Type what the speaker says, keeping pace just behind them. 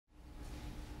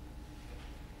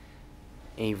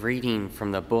A reading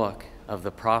from the book of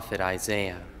the prophet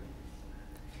Isaiah.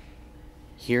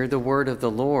 Hear the word of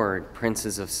the Lord,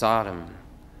 princes of Sodom.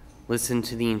 Listen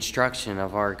to the instruction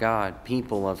of our God,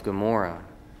 people of Gomorrah.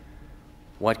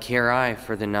 What care I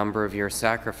for the number of your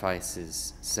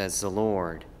sacrifices, says the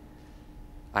Lord.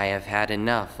 I have had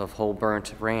enough of whole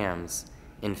burnt rams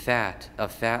and fat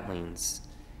of fatlings.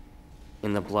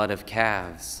 In the blood of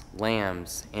calves,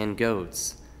 lambs, and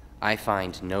goats, I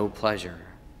find no pleasure.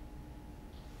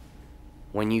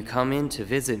 When you come in to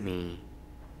visit me,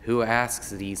 who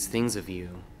asks these things of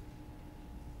you?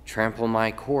 Trample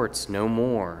my courts no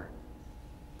more.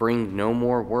 Bring no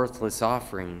more worthless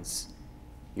offerings.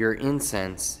 Your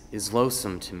incense is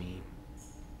loathsome to me.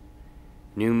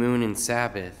 New moon and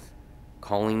Sabbath,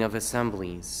 calling of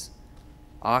assemblies,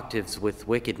 octaves with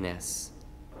wickedness,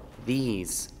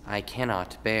 these I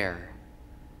cannot bear.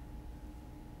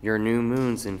 Your new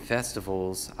moons and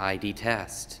festivals I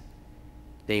detest.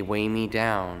 They weigh me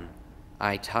down,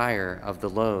 I tire of the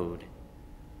load.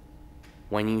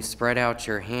 When you spread out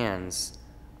your hands,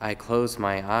 I close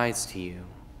my eyes to you.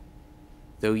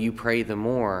 Though you pray the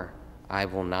more, I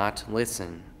will not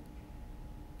listen.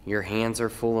 Your hands are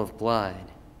full of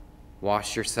blood.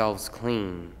 Wash yourselves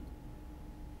clean.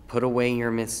 Put away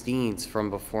your misdeeds from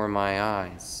before my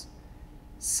eyes.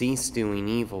 Cease doing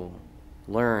evil.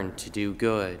 Learn to do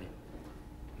good.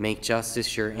 Make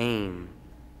justice your aim.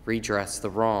 Redress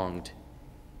the wronged,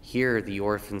 hear the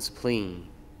orphan's plea,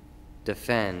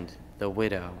 defend the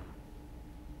widow.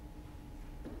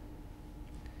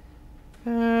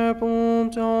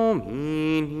 Verbum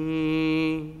Domini.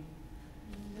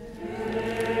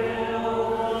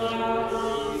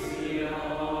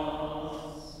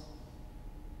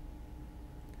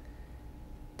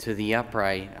 To the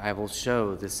upright I will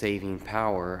show the saving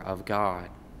power of God.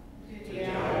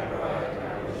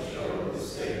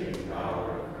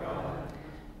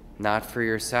 Not for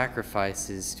your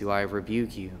sacrifices do I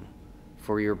rebuke you,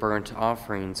 for your burnt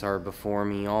offerings are before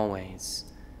me always.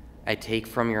 I take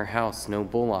from your house no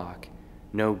bullock,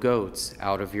 no goats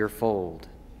out of your fold.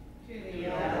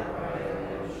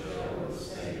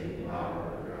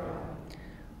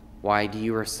 Why do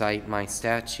you recite my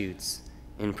statutes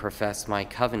and profess my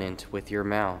covenant with your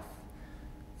mouth,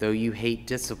 though you hate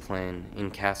discipline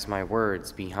and cast my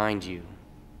words behind you?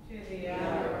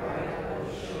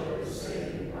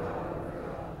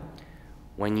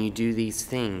 When you do these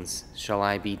things, shall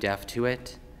I be deaf to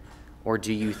it? Or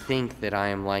do you think that I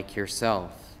am like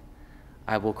yourself?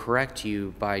 I will correct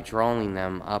you by drawing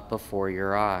them up before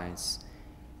your eyes.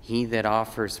 He that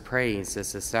offers praise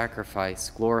as a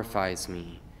sacrifice glorifies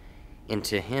me, and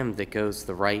to him that goes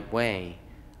the right way,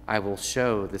 I will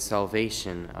show the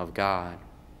salvation of God.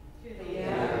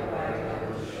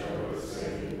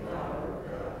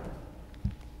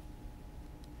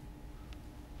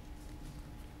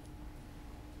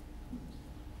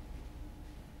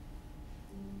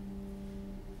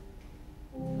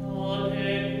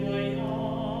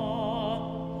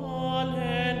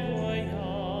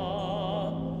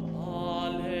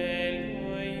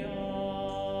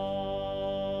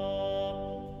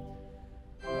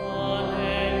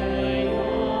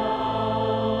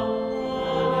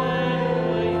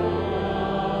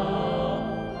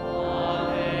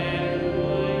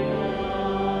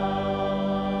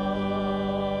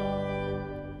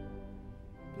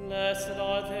 Blessed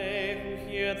are they who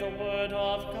hear the word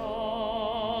of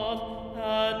God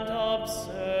and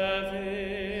observe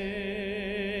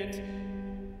it.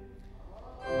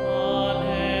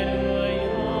 Alleluia,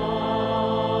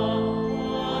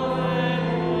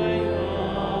 alleluia,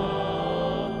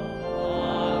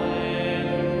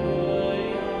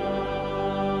 alleluia.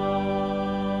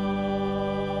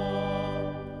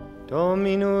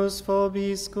 Dominus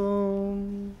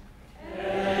vobiscum.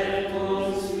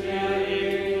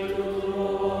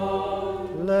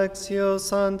 Lectio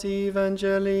Sancti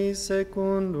Evangelii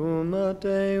secundum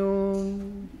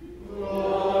Matteum.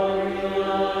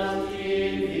 Gloria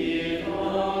tibi,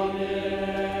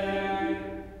 Domine.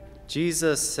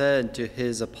 Jesus said to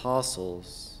his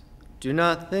apostles, "Do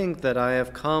not think that I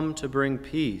have come to bring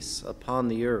peace upon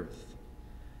the earth.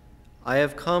 I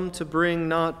have come to bring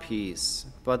not peace,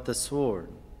 but the sword.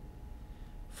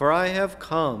 For I have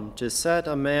come to set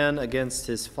a man against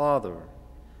his father,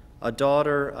 a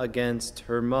daughter against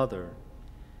her mother,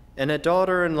 and a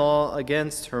daughter-in-law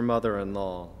against her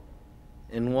mother-in-law,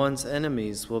 and one's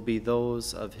enemies will be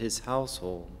those of his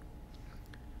household.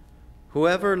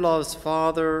 Whoever loves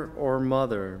father or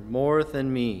mother more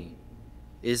than me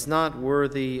is not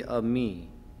worthy of me,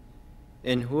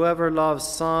 and whoever loves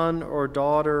son or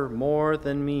daughter more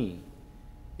than me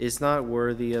is not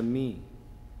worthy of me.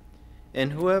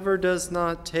 And whoever does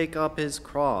not take up his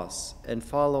cross and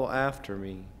follow after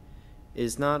me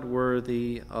is not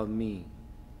worthy of me.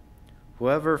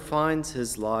 Whoever finds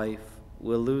his life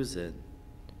will lose it,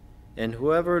 and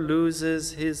whoever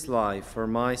loses his life for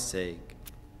my sake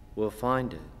will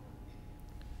find it.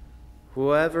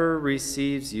 Whoever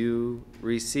receives you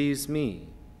receives me,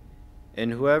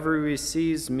 and whoever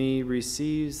receives me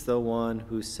receives the one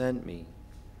who sent me.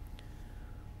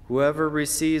 Whoever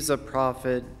receives a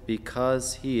prophet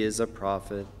because he is a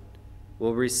prophet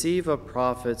will receive a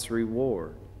prophet's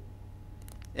reward.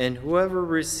 And whoever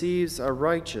receives a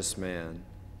righteous man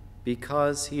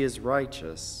because he is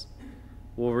righteous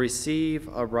will receive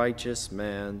a righteous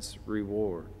man's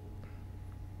reward.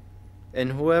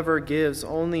 And whoever gives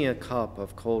only a cup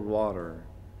of cold water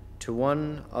to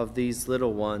one of these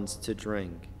little ones to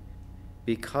drink,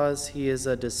 because he is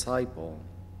a disciple,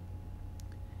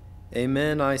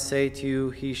 amen, I say to you,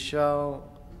 he shall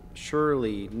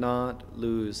surely not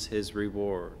lose his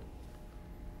reward.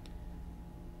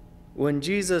 When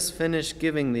Jesus finished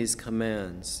giving these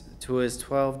commands to his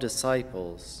 12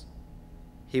 disciples,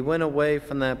 he went away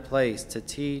from that place to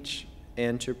teach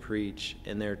and to preach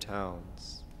in their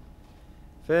towns.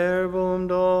 Verbum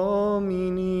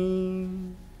Domini.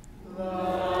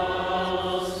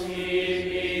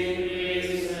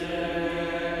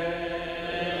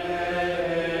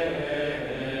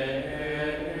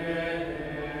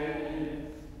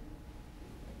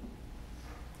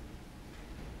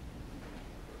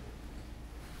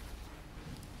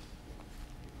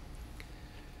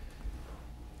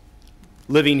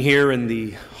 Living here in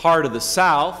the heart of the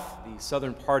South, the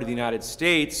southern part of the United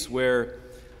States, where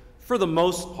for the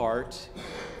most part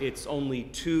it's only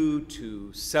 2 to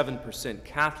 7%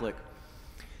 Catholic,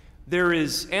 there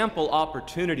is ample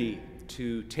opportunity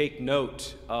to take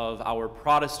note of our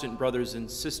Protestant brothers and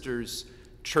sisters'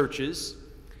 churches,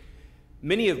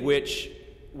 many of which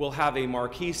will have a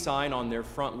marquee sign on their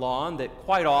front lawn that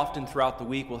quite often throughout the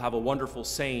week will have a wonderful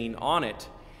saying on it.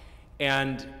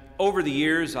 And over the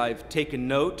years, I've taken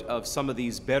note of some of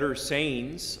these better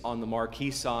sayings on the marquee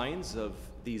signs of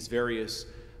these various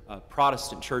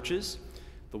Protestant churches,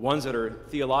 the ones that are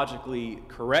theologically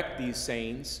correct, these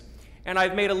sayings, and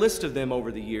I've made a list of them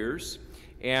over the years,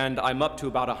 and I'm up to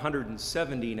about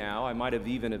 170 now. I might have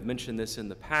even mentioned this in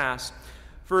the past.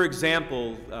 For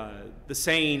example, the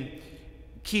saying,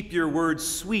 "Keep your words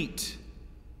sweet,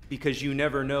 because you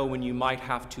never know when you might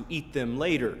have to eat them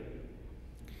later."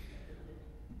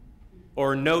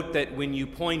 Or note that when you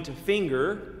point a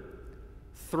finger,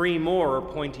 3 more are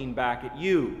pointing back at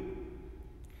you.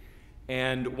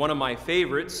 And one of my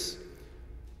favorites,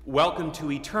 "Welcome to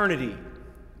eternity.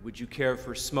 Would you care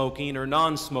for smoking or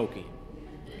non-smoking?"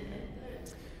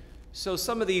 So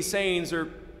some of these sayings are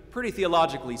pretty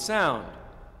theologically sound.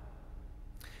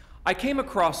 I came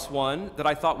across one that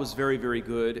I thought was very, very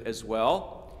good as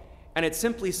well, and it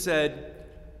simply said,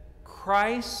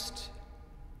 "Christ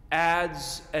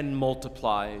adds and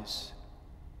multiplies,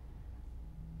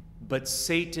 but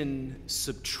Satan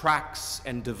subtracts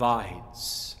and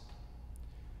divides."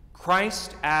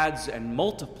 Christ adds and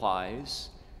multiplies,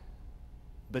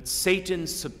 but Satan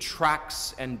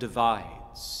subtracts and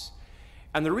divides.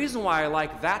 And the reason why I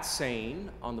like that saying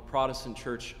on the Protestant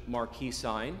church marquee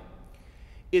sign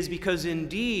is because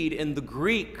indeed in the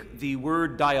Greek, the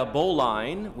word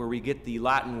diaboline, where we get the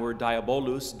Latin word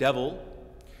diabolus, devil,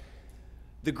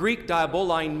 the Greek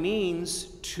diaboline means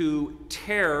to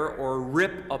tear or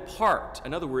rip apart.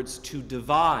 In other words, to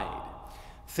divide.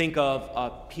 Think of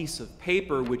a piece of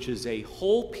paper, which is a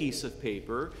whole piece of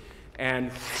paper,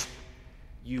 and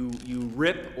you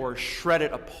rip or shred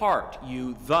it apart.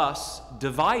 You thus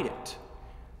divide it.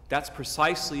 That's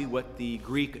precisely what the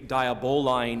Greek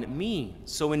diaboline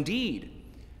means. So indeed,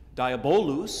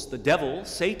 diabolus, the devil,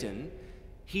 Satan,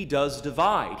 he does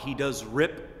divide. He does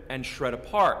rip and shred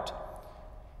apart.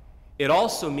 It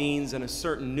also means, in a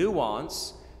certain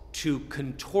nuance, to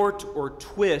contort or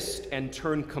twist and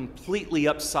turn completely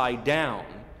upside down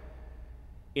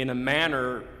in a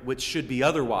manner which should be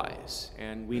otherwise.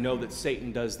 And we know that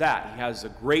Satan does that. He has a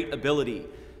great ability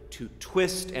to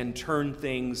twist and turn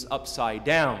things upside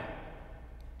down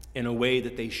in a way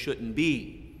that they shouldn't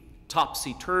be,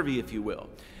 topsy-turvy, if you will.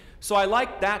 So I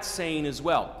like that saying as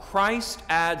well. Christ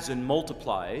adds and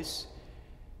multiplies,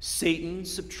 Satan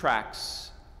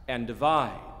subtracts and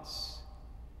divides.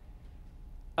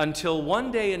 Until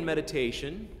one day in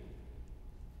meditation,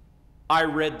 I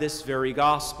read this very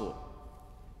gospel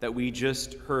that we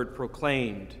just heard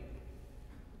proclaimed.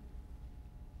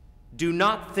 "Do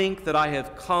not think that I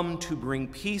have come to bring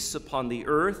peace upon the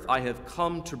earth. I have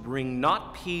come to bring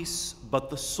not peace, but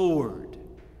the sword.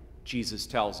 Jesus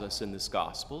tells us in this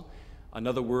gospel.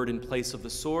 Another word in place of the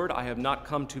sword, I have not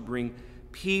come to bring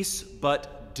peace,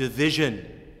 but division.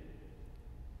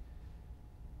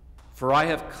 For I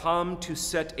have come to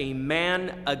set a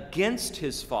man against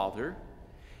his father,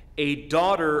 a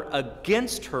daughter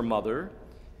against her mother,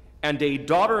 and a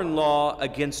daughter-in-law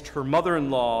against her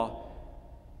mother-in-law,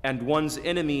 and one's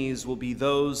enemies will be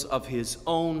those of his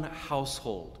own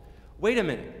household. Wait a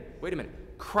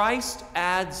minute. Christ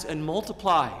adds and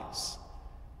multiplies.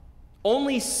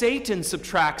 Only Satan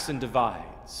subtracts and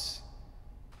divides.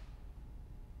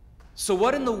 So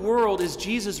what in the world is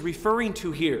Jesus referring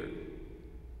to here?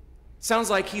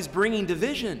 Sounds like he's bringing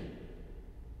division.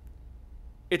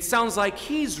 It sounds like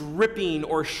he's ripping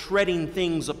or shredding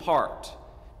things apart,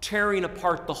 tearing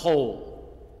apart the whole.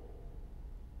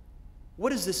 What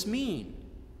does this mean?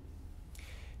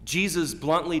 Jesus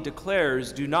bluntly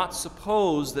declares, do not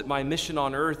suppose that my mission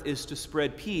on earth is to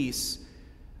spread peace.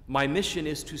 My mission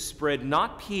is to spread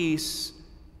not peace,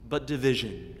 but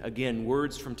division. Again,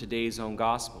 words from today's own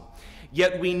gospel.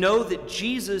 Yet we know that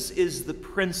Jesus is the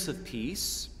Prince of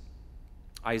Peace.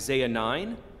 Isaiah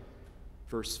 9,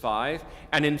 verse 5.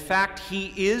 And in fact,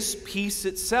 he is peace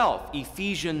itself.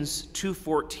 Ephesians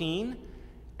 2:14.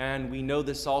 And we know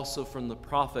this also from the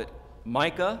prophet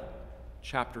Micah,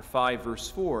 chapter 5, verse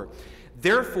 4.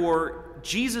 Therefore,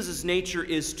 Jesus' nature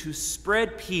is to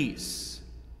spread peace.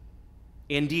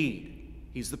 Indeed,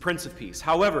 he's the Prince of Peace.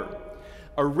 However,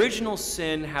 original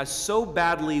sin has so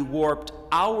badly warped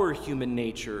our human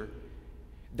nature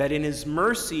that in his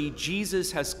mercy,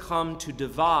 Jesus has come to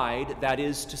divide, that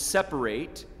is, to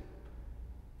separate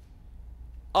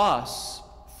us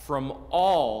from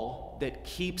all that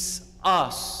keeps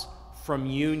us from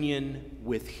union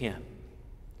with him.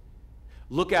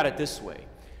 Look at it this way.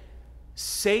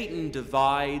 Satan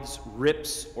divides,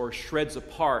 rips, or shreds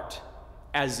apart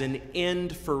as an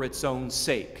end for its own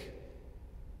sake.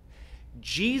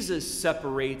 Jesus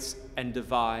separates and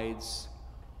divides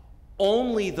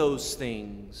only those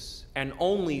things and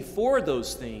only for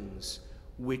those things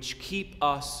which keep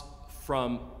us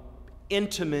from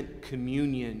intimate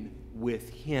communion with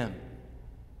him.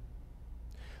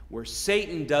 Where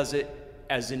Satan does it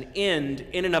as an end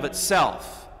in and of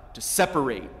itself, to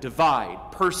separate, divide,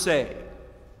 per se,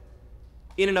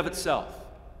 in and of itself.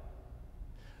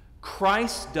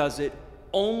 Christ does it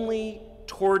only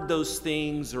toward those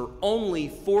things or only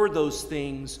for those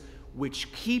things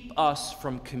which keep us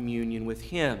from communion with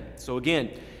him. So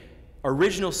again,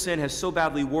 original sin has so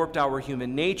badly warped our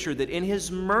human nature that in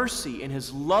his mercy, in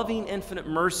his loving infinite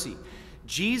mercy,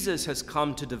 Jesus has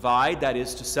come to divide, that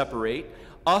is, to separate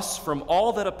us from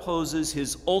all that opposes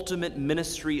his ultimate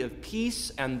ministry of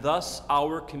peace and thus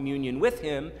our communion with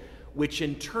him, which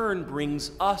in turn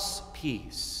brings us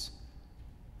peace.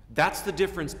 That's the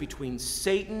difference between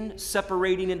Satan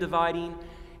separating and dividing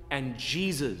and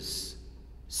Jesus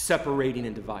separating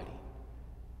and dividing.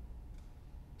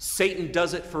 Satan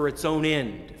does it for its own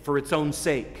end, for its own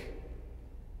sake.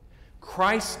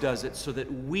 Christ does it so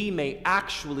that we may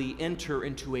actually enter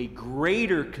into a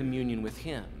greater communion with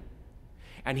him.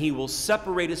 And he will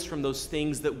separate us from those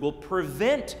things that will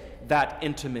prevent that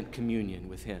intimate communion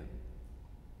with him.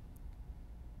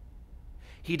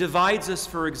 He divides us,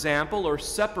 for example, or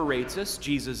separates us,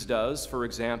 Jesus does, for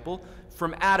example,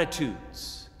 from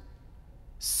attitudes,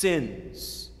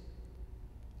 sins,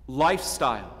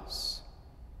 lifestyles.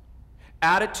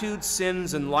 Attitudes,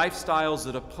 sins, and lifestyles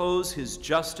that oppose his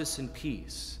justice and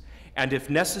peace. And if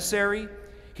necessary,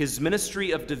 his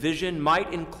ministry of division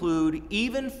might include,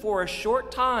 even for a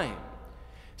short time,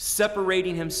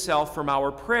 separating himself from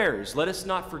our prayers. Let us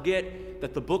not forget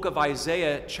that the book of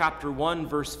Isaiah, chapter 1,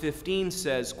 verse 15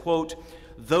 says, quote,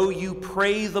 "Though you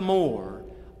pray the more,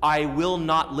 I will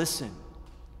not listen."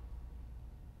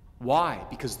 Why?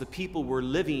 Because the people were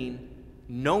living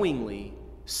knowingly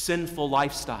sinful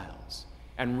lifestyles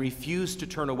and refused to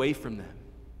turn away from them.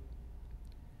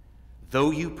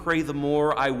 Though you pray the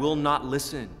more, I will not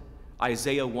listen.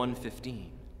 Isaiah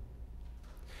 1:15.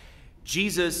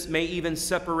 Jesus may even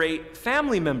separate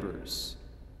family members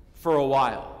for a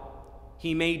while.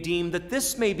 He may deem that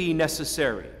this may be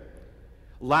necessary.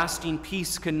 Lasting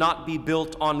peace cannot be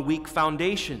built on weak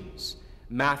foundations.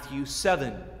 Matthew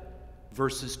 7,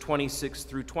 verses 26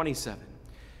 through 27.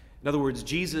 In other words,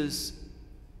 Jesus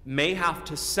may have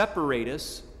to separate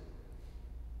us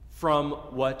from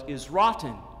what is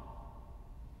rotten.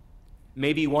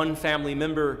 Maybe one family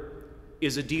member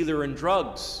is a dealer in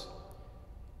drugs,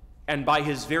 and by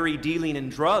his very dealing in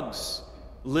drugs,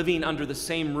 living under the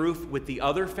same roof with the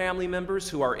other family members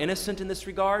who are innocent in this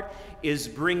regard, is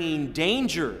bringing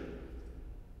danger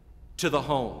to the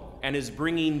home. and is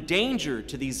bringing danger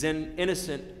to these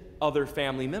innocent other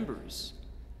family members?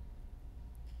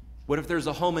 What if there's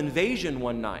a home invasion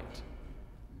one night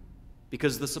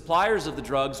because the suppliers of the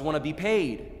drugs want to be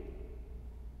paid,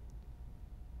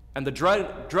 and the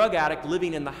drug addict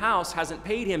living in the house hasn't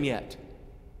paid him yet?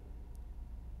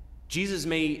 Jesus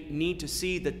may need to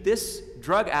see that this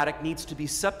drug addict needs to be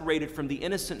separated from the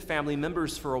innocent family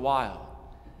members for a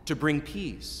while to bring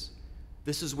peace.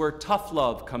 This is where tough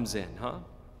love comes in, huh?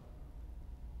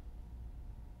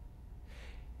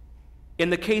 In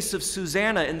the case of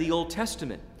Susanna in the Old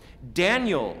Testament,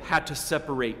 Daniel had to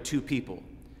separate two people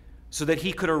so that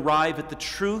he could arrive at the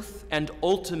truth and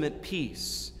ultimate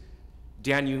peace.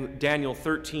 Daniel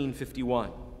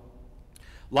 13:51.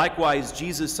 Likewise,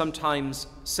 Jesus sometimes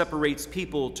separates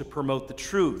people to promote the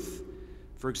truth.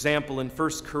 For example, in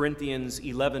 1 Corinthians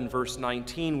 11, verse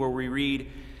 19, where we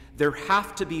read, "There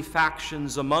have to be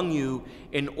factions among you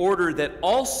in order that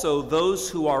also those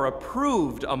who are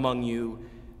approved among you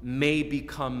may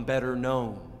become better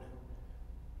known."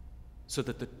 So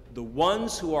that the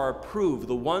ones who are approved,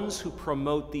 the ones who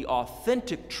promote the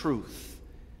authentic truth,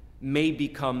 may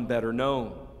become better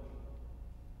known.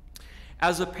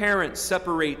 As a parent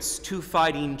separates two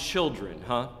fighting children,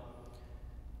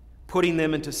 putting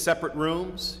them into separate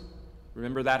rooms.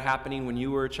 Remember that happening when you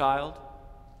were a child?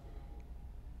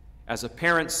 As a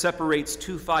parent separates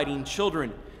two fighting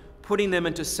children, putting them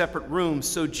into separate rooms,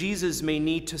 so Jesus may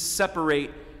need to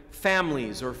separate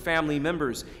families or family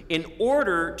members in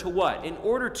order to what? In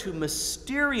order to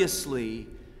mysteriously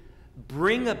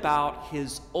bring about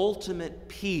his ultimate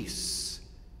peace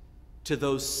to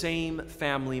those same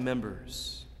family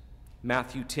members.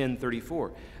 Matthew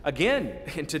 10:34. Again,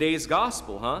 in today's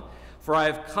gospel, "For I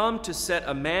have come to set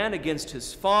a man against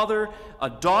his father, a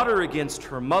daughter against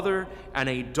her mother, and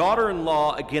a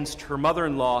daughter-in-law against her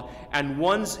mother-in-law, and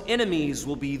one's enemies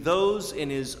will be those in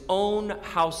his own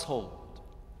household."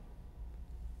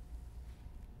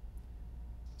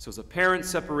 So as a parent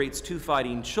separates two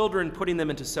fighting children, putting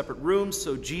them into separate rooms,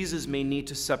 so Jesus may need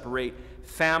to separate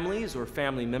families or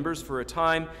family members for a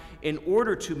time in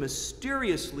order to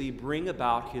mysteriously bring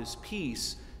about his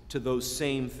peace to those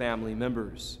same family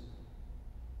members.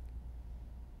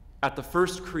 At the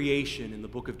first creation in the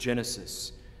book of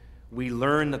Genesis, we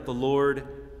learn that the Lord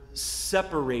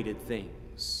separated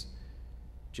things.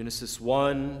 Genesis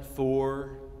 1,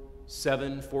 4,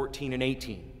 7, 14, and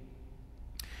 18.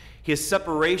 His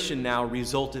separation now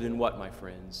resulted in what, my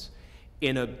friends?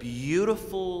 In a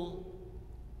beautiful,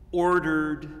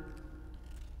 ordered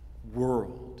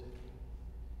world.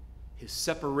 His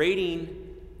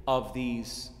separating of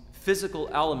these physical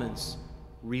elements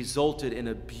resulted in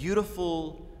a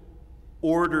beautiful,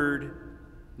 ordered,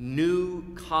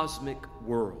 new cosmic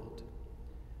world.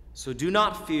 So do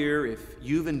not fear if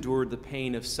you've endured the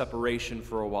pain of separation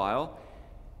for a while.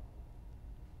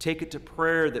 Take it to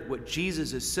prayer that what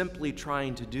Jesus is simply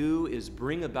trying to do is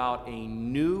bring about a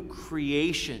new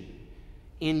creation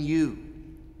in you.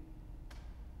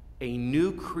 A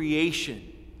new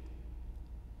creation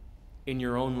in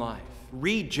your own life.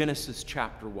 Read Genesis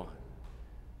chapter 1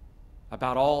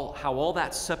 about how all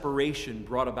that separation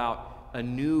brought about a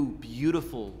new,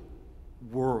 beautiful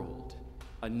world,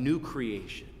 a new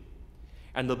creation.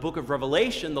 And the book of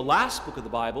Revelation, the last book of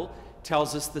the Bible,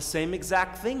 tells us the same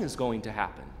exact thing is going to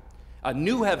happen. A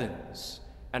new heavens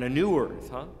and a new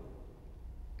earth,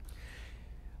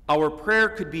 Our prayer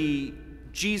could be,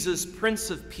 Jesus, Prince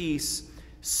of Peace,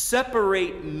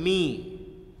 separate me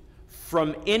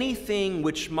from anything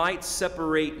which might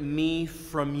separate me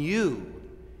from you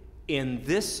in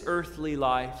this earthly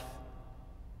life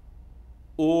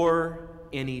or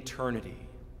in eternity.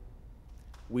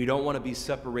 We don't want to be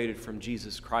separated from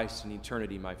Jesus Christ in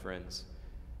eternity, my friends.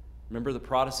 Remember the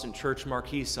Protestant church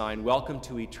marquee sign, "Welcome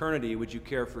to eternity. Would you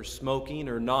care for smoking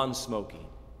or non-smoking?"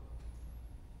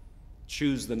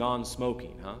 Choose the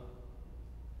non-smoking,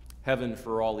 Heaven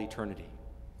for all eternity.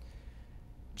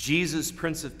 Jesus,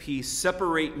 Prince of Peace,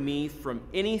 separate me from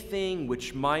anything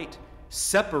which might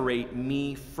separate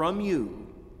me from you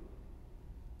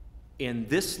in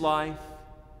this life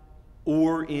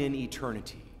or in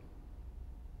eternity.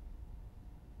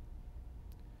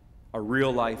 A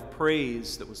real-life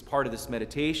praise that was part of this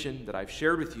meditation that I've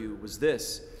shared with you was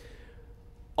this: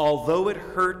 although it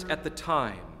hurt at the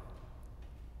time,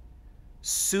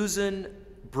 Susan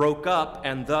broke up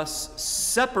and thus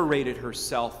separated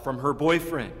herself from her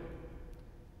boyfriend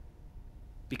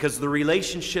because the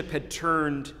relationship had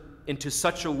turned into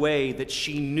such a way that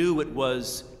she knew it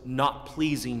was not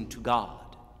pleasing to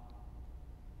God.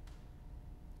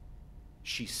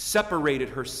 She separated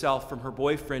herself from her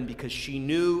boyfriend because she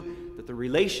knew that the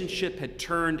relationship had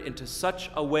turned into such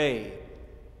a way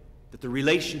that the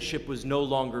relationship was no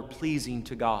longer pleasing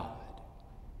to God.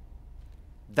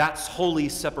 That's holy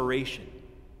separation.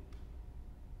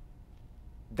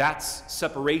 That's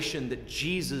separation that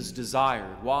Jesus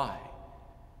desired. Why?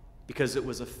 Because it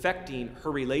was affecting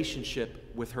her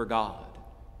relationship with her God.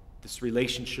 This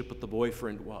relationship with the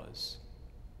boyfriend was.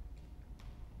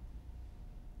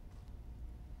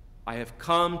 I have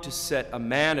come to set a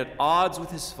man at odds with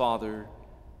his father,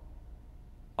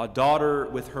 a daughter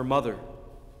with her mother,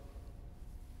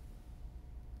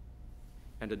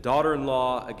 and a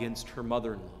daughter-in-law against her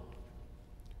mother-in-law.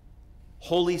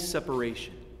 Holy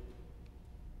separation.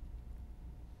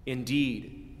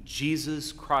 Indeed,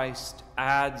 Jesus Christ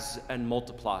adds and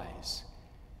multiplies.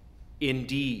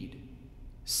 Indeed,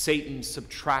 Satan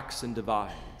subtracts and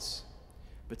divides.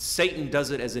 But Satan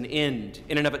does it as an end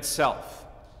in and of itself.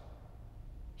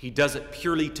 He does it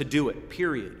purely to do it,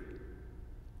 period.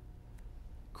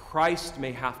 Christ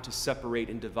may have to separate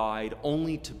and divide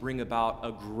only to bring about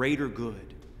a greater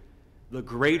good, the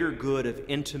greater good of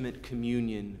intimate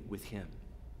communion with Him.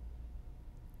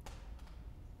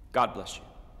 God bless you.